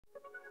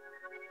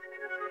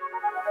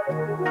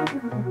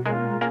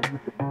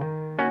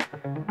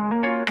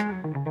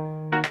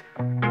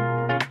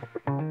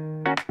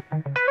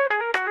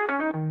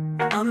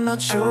I'm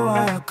not sure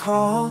why I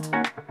called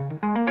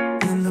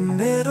in the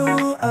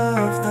middle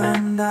of the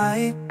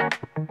night.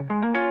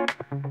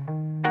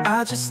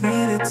 I just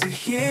needed to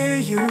hear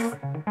you,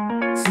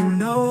 to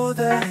know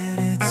that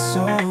it's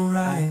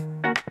alright.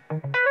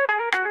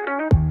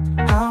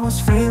 I was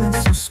feeling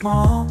so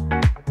small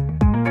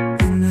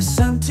in this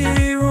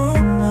empty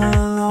room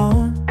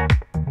alone.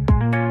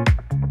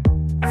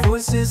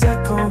 Voices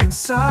echo in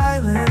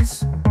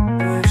silence,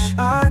 wish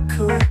I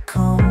could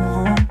come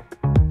home.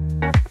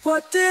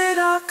 What did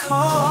I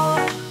call?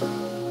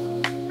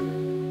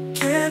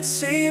 Can't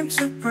seem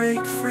to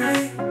break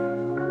free.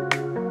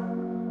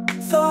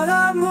 Thought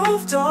I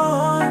moved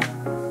on,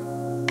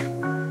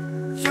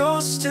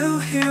 you're still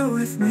here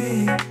with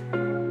me.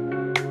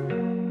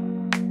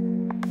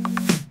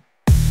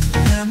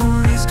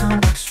 Memories come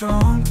back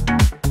strong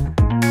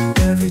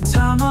every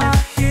time I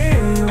hear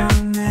your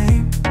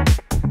name.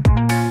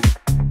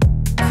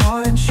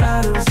 Caught in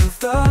shadows of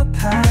the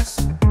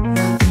past,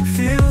 nothing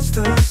feels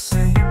the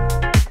same.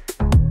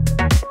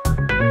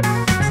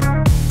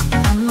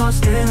 I'm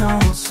lost in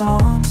our old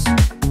songs,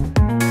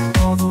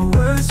 all the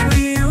words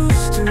we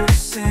used to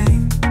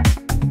sing.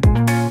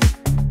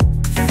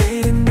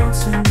 Fading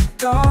notes in the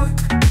dark,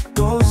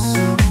 ghosts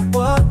of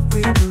what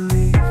we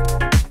believe.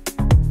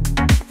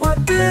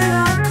 What did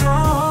I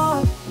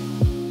call?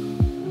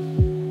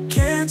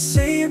 Can't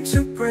seem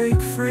to break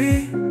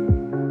free.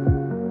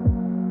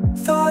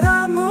 Thought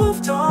I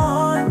moved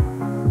on,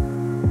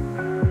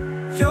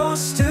 you're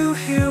still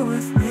here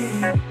with me.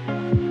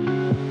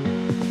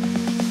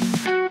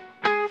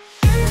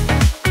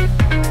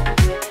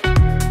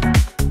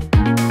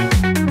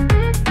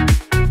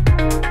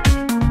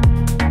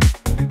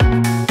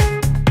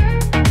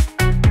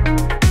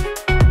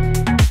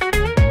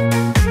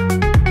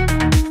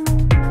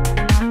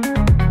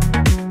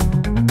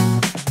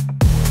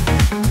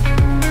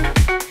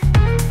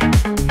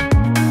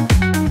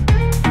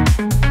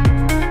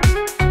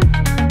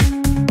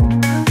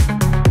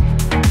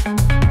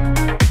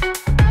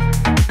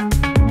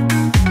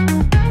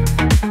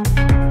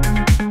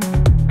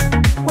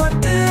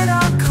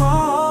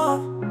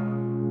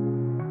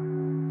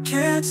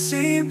 Can't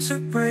seem to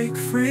break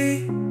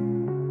free.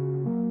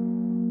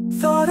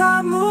 Thought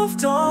I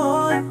moved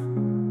on,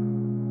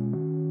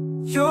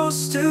 you're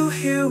still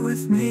here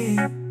with me.